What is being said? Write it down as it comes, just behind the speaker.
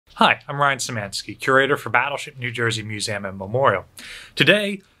Hi, I'm Ryan Szymanski, curator for Battleship New Jersey Museum and Memorial.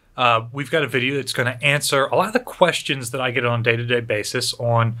 Today, we've got a video that's going to answer a lot of the questions that I get on a day-to-day basis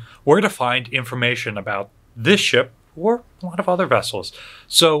on where to find information about this ship or a lot of other vessels.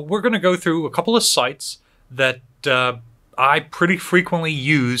 So we're going to go through a couple of sites that I pretty frequently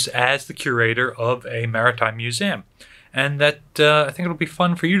use as the curator of a maritime museum, and that I think it'll be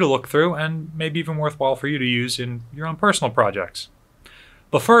fun for you to look through and maybe even worthwhile for you to use in your own personal projects.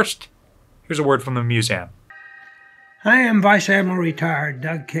 But first, here's a word from the museum. I am Vice Admiral Retired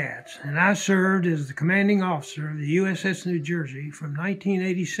Doug Katz, and I served as the commanding officer of the USS New Jersey from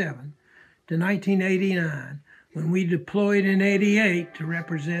 1987 to 1989, when we deployed in '88 to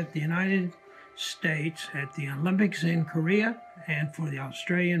represent the United States at the Olympics in Korea and for the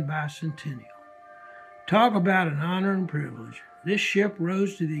Australian Bicentennial. Talk about an honor and privilege. This ship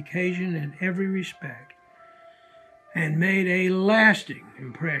rose to the occasion in every respect and made a lasting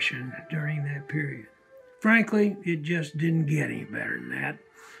impression during that period. Frankly, it just didn't get any better than that.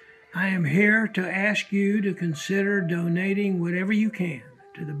 I am here to ask you to consider donating whatever you can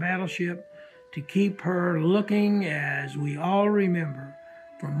to the battleship to keep her looking as we all remember,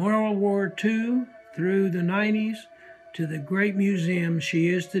 from World War II through the 90s to the great museum she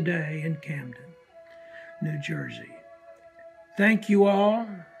is today in Camden, New Jersey. Thank you all,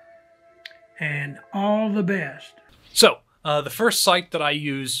 and all the best. So, the first site that I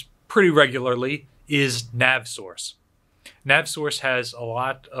use pretty regularly is NavSource. NavSource has a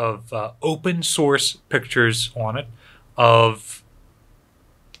lot of open source pictures on it of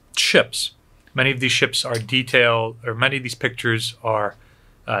ships. Many of these ships are detailed, or many of these pictures are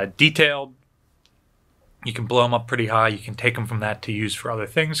detailed. You can blow them up pretty high. You can take them from that to use for other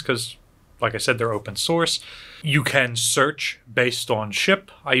things because, like I said, they're open source. You can search based on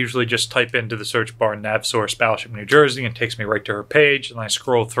ship. I usually just type into the search bar NavSource Battleship New Jersey and it takes me right to her page, and I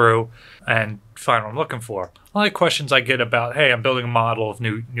scroll through and find what I'm looking for. A lot of questions I get about, hey, I'm building a model of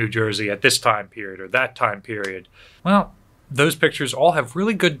New Jersey at this time period or that time period. Well, those pictures all have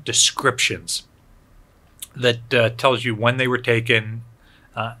really good descriptions that tells you when they were taken,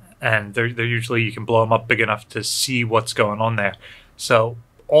 and they're usually, you can blow them up big enough to see what's going on there. So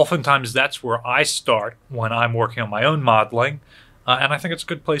oftentimes that's where I start when I'm working on my own modeling, and I think it's a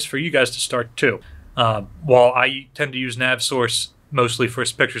good place for you guys to start too. While I tend to use NavSource mostly for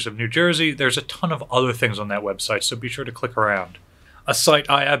pictures of New Jersey, there's a ton of other things on that website, so be sure to click around. A site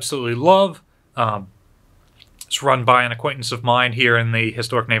I absolutely love, it's run by an acquaintance of mine here in the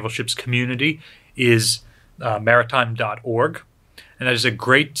historic naval ships community, is maritime.org, and that is a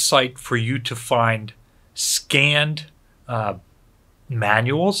great site for you to find scanned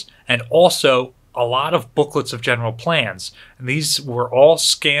manuals and also a lot of booklets of general plans. And these were all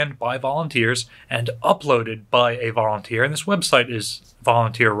scanned by volunteers and uploaded by a volunteer, and this website is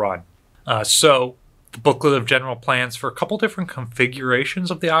volunteer run. So the booklet of general plans for a couple different configurations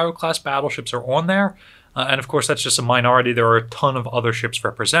of the Iowa-class battleships are on there, and of course that's just a minority. There are a ton of other ships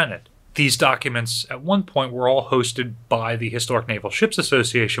represented. These documents at one point were all hosted by the Historic Naval Ships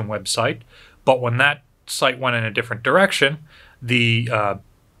Association website, but when that site went in a different direction, the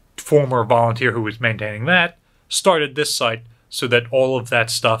former volunteer who was maintaining that started this site so that all of that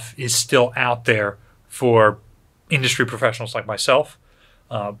stuff is still out there for industry professionals like myself,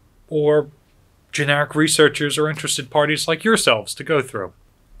 or generic researchers or interested parties like yourselves to go through.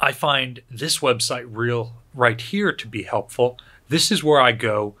 I find this website right here to be helpful. This is where I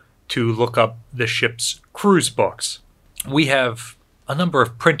go to look up the ship's cruise books. We have a number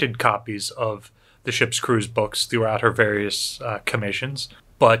of printed copies of the ship's cruise books throughout her various commissions.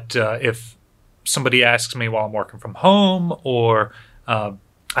 But if somebody asks me while I'm working from home, or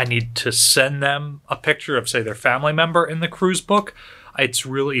I need to send them a picture of, say, their family member in the cruise book, it's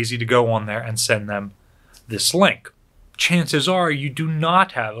real easy to go on there and send them this link. Chances are you do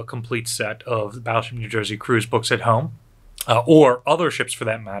not have a complete set of the Battleship New Jersey cruise books at home, or other ships for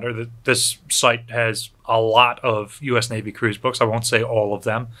that matter. This site has a lot of U.S. Navy cruise books. I won't say all of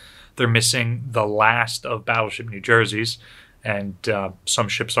them. They're missing the last of Battleship New Jersey's, and some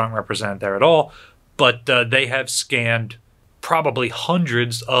ships aren't represented there at all, but they have scanned probably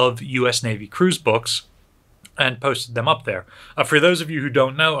hundreds of U.S. Navy cruise books and posted them up there. For those of you who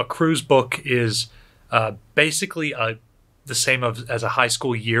don't know, a cruise book is basically the same as a high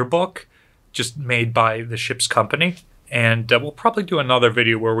school yearbook, just made by the ship's company, and we'll probably do another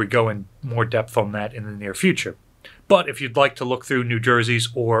video where we go in more depth on that in the near future. But if you'd like to look through New Jersey's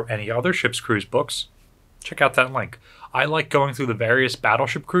or any other ship's cruise books, check out that link. I like going through the various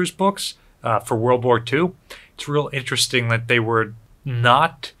battleship cruise books for World War II. It's real interesting that they were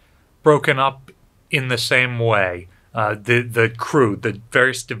not broken up in the same way The crew, the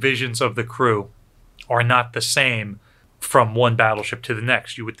various divisions of the crew, are not the same from one battleship to the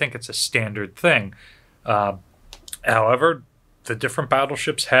next. You would think it's a standard thing. However, the different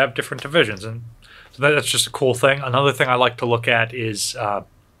battleships have different divisions, and so that's just a cool thing. Another thing I like to look at is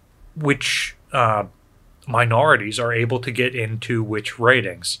which minorities are able to get into which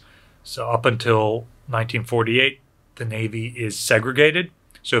ratings. So up until 1948, the Navy is segregated.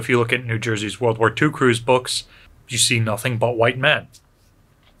 So if you look at New Jersey's World War II cruise books, you see nothing but white men.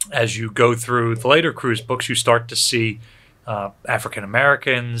 As you go through the later cruise books, you start to see African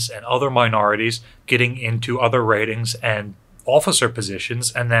Americans and other minorities getting into other ratings and officer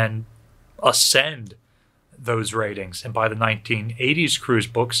positions, and then ascend those ratings. And by the 1980s cruise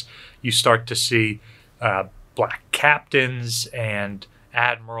books, you start to see black captains and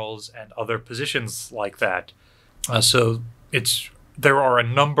admirals and other positions like that. So there are a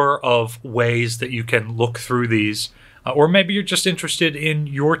number of ways that you can look through these. Or maybe you're just interested in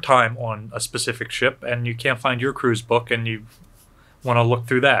your time on a specific ship and you can't find your cruise book and you want to look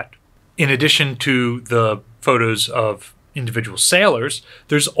through that. In addition to the photos of individual sailors,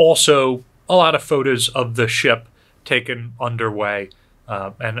 there's also a lot of photos of the ship taken underway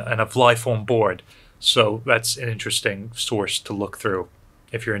and of life on board. So that's an interesting source to look through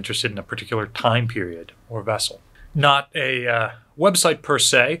if you're interested in a particular time period or vessel. Not a website per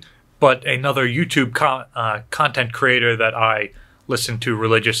se, but another YouTube content creator that I listen to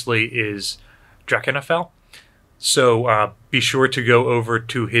religiously is Naval. So be sure to go over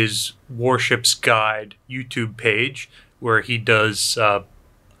to his Warships Guide YouTube page, where he does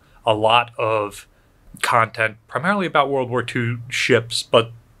a lot of content, primarily about World War II ships,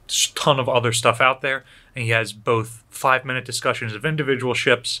 but there's a ton of other stuff out there. And he has both 5-minute discussions of individual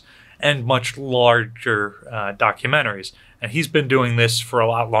ships and much larger documentaries. And he's been doing this for a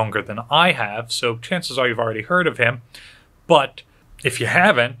lot longer than I have, so chances are you've already heard of him. But if you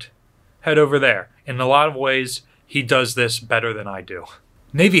haven't, head over there. In a lot of ways, he does this better than I do.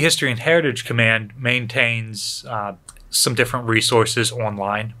 Navy History and Heritage Command maintains some different resources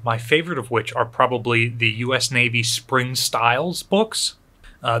online, my favorite of which are probably the U.S. Navy Spring Styles books.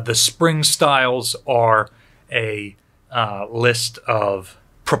 The Spring Styles are a list of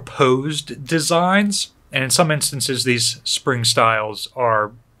proposed designs, and in some instances these Spring Styles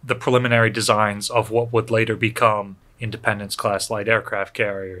are the preliminary designs of what would later become Independence-class light aircraft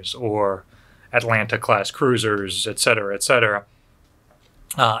carriers or Atlanta-class cruisers, etc., etc.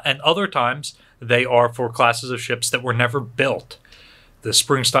 And other times they are for classes of ships that were never built. The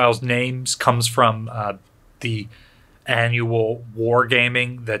Spring Styles names comes from the annual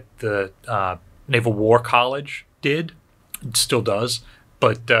wargaming that the Naval War College did. It still does.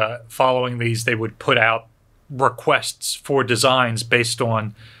 But following these, they would put out requests for designs based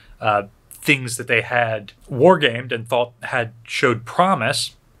on things that they had wargamed and thought showed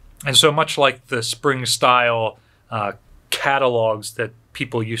promise. And so much like the Spring Style catalogs that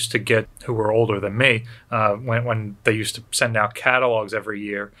people used to get who were older than me, when they used to send out catalogs every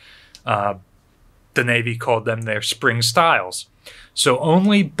year, the Navy called them their Spring Styles. So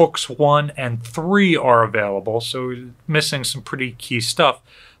only books 1 and 3 are available, so missing some pretty key stuff,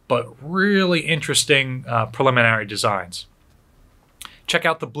 but really interesting preliminary designs. Check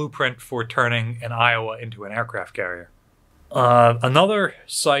out the blueprint for turning an Iowa into an aircraft carrier. Another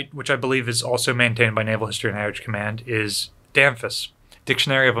site, which I believe is also maintained by Naval History and Heritage Command, is DANFIS,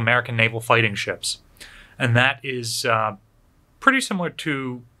 Dictionary of American Naval Fighting Ships. And that is pretty similar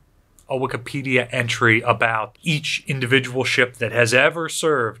to a Wikipedia entry about each individual ship that has ever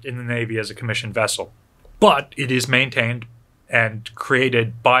served in the Navy as a commissioned vessel. But it is maintained and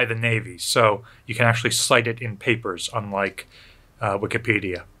created by the Navy, so you can actually cite it in papers, unlike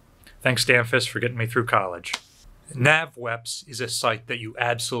Wikipedia. Thanks, DANFIS, for getting me through college. NavWeps is a site that you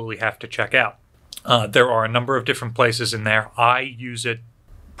absolutely have to check out. There are a number of different places in there. I use it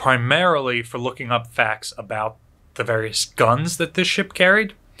primarily for looking up facts about the various guns that this ship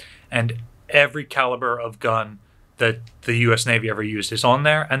carried, and every caliber of gun that the U.S. Navy ever used is on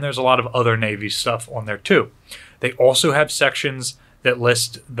there, and there's a lot of other Navy stuff on there too. They also have sections that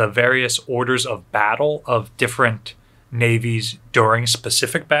list the various orders of battle of different navies during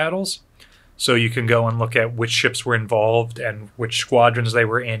specific battles. So you can go and look at which ships were involved and which squadrons they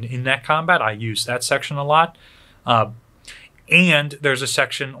were in that combat. I use that section a lot. And there's a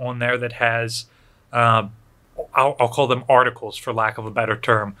section on there that has, I'll call them articles for lack of a better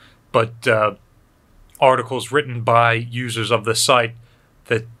term, but articles written by users of the site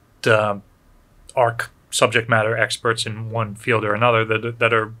that are subject matter experts in one field or another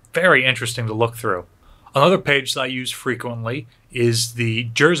that are very interesting to look through. Another page that I use frequently is the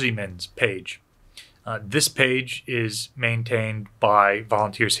Jerseyman's page. This page is maintained by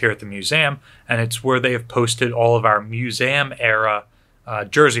volunteers here at the museum, and it's where they have posted all of our museum-era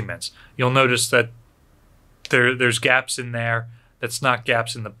jersey mints. You'll notice that there's gaps in there. That's not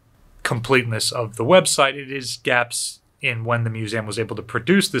gaps in the completeness of the website. It is gaps in when the museum was able to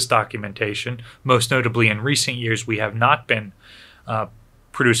produce this documentation. Most notably, in recent years, we have not been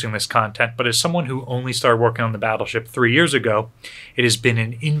producing this content, but as someone who only started working on the battleship 3 years ago, it has been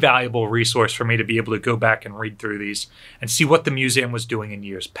an invaluable resource for me to be able to go back and read through these and see what the museum was doing in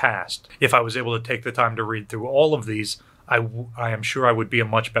years past. If I was able to take the time to read through all of these, I am sure I would be a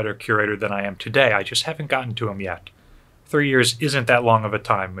much better curator than I am today. I just haven't gotten to them yet. 3 years isn't that long of a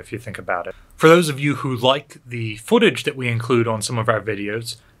time if you think about it. For those of you who like the footage that we include on some of our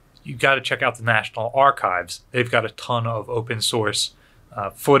videos, you got to check out the National Archives. They've got a ton of open source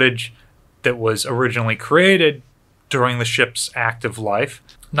footage that was originally created during the ship's active life.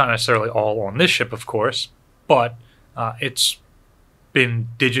 Not necessarily all on this ship, of course, but it's been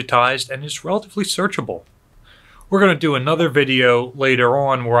digitized and is relatively searchable. We're going to do another video later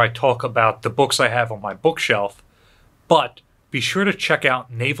on where I talk about the books I have on my bookshelf, but be sure to check out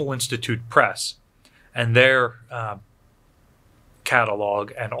Naval Institute Press and their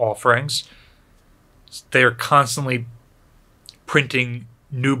catalog and offerings. They're constantly printing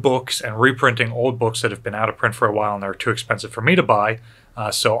new books and reprinting old books that have been out of print for a while and they're too expensive for me to buy.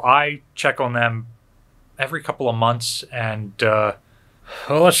 So I check on them every couple of months, and well,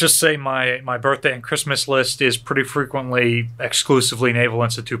 let's just say my birthday and Christmas list is pretty frequently exclusively Naval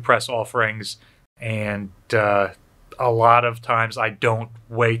Institute Press offerings, and a lot of times I don't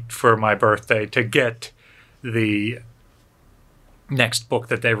wait for my birthday to get the next book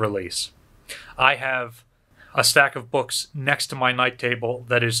that they release. I have a stack of books next to my night table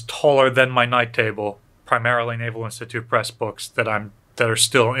that is taller than my night table, primarily Naval Institute Press books that are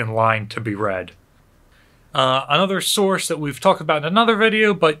still in line to be read. Another source that we've talked about in another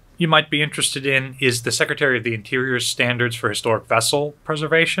video, but you might be interested in, is the Secretary of the Interior's Standards for Historic Vessel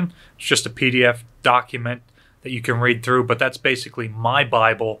Preservation. It's just a PDF document that you can read through, but that's basically my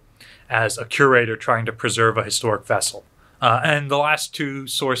Bible as a curator trying to preserve a historic vessel. And the last two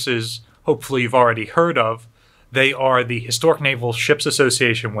sources, hopefully you've already heard of. They are the Historic Naval Ships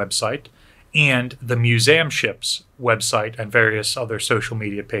Association website and the Museum Ships website and various other social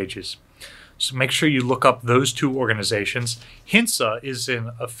media pages. So make sure you look up those two organizations. HINSA is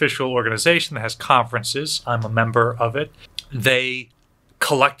an official organization that has conferences. I'm a member of it. They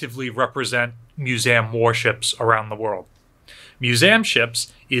collectively represent museum warships around the world. Museum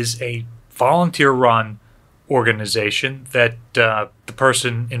Ships is a volunteer-run organization that the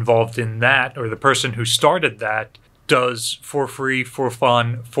person involved in that, or the person who started that, does for free, for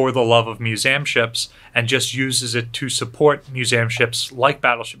fun, for the love of museum ships, and just uses it to support museum ships like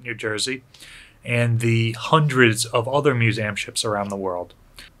Battleship New Jersey and the hundreds of other museum ships around the world.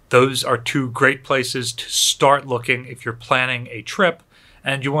 Those are two great places to start looking if you're planning a trip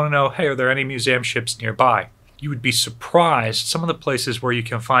and you want to know, hey, are there any museum ships nearby? You would be surprised some of the places where you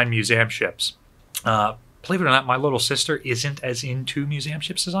can find museum ships. Believe it or not, my little sister isn't as into museum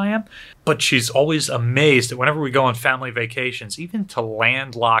ships as I am, but she's always amazed that whenever we go on family vacations, even to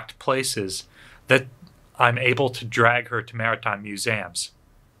landlocked places, that I'm able to drag her to maritime museums.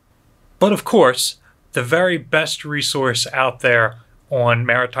 But of course, the very best resource out there on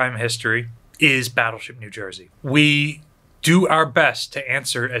maritime history is Battleship New Jersey. We do our best to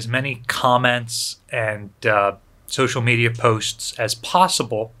answer as many comments and social media posts as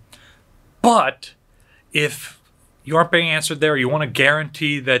possible, but if you aren't being answered there, or you want to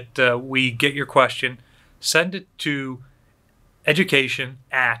guarantee that we get your question, send it to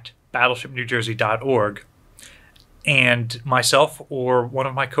education@battleshipnewjersey.org, and myself or one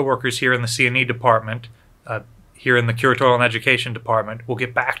of my coworkers here in the C&E department, here in the Curatorial and Education department, will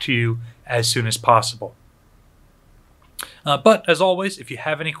get back to you as soon as possible. But as always, if you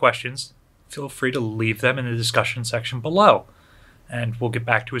have any questions, feel free to leave them in the discussion section below, and we'll get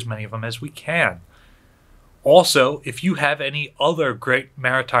back to as many of them as we can. Also, if you have any other great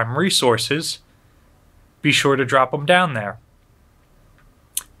maritime resources, be sure to drop them down there.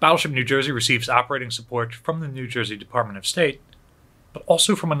 Battleship New Jersey receives operating support from the New Jersey Department of State, but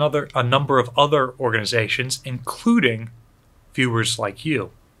also from a number of other organizations, including viewers like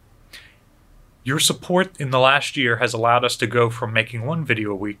you. Your support in the last year has allowed us to go from making 1 video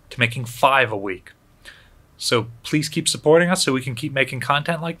a week to making 5 a week. So please keep supporting us so we can keep making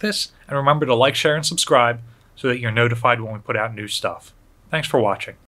content like this, and remember to like, share, and subscribe so that you're notified when we put out new stuff. Thanks for watching.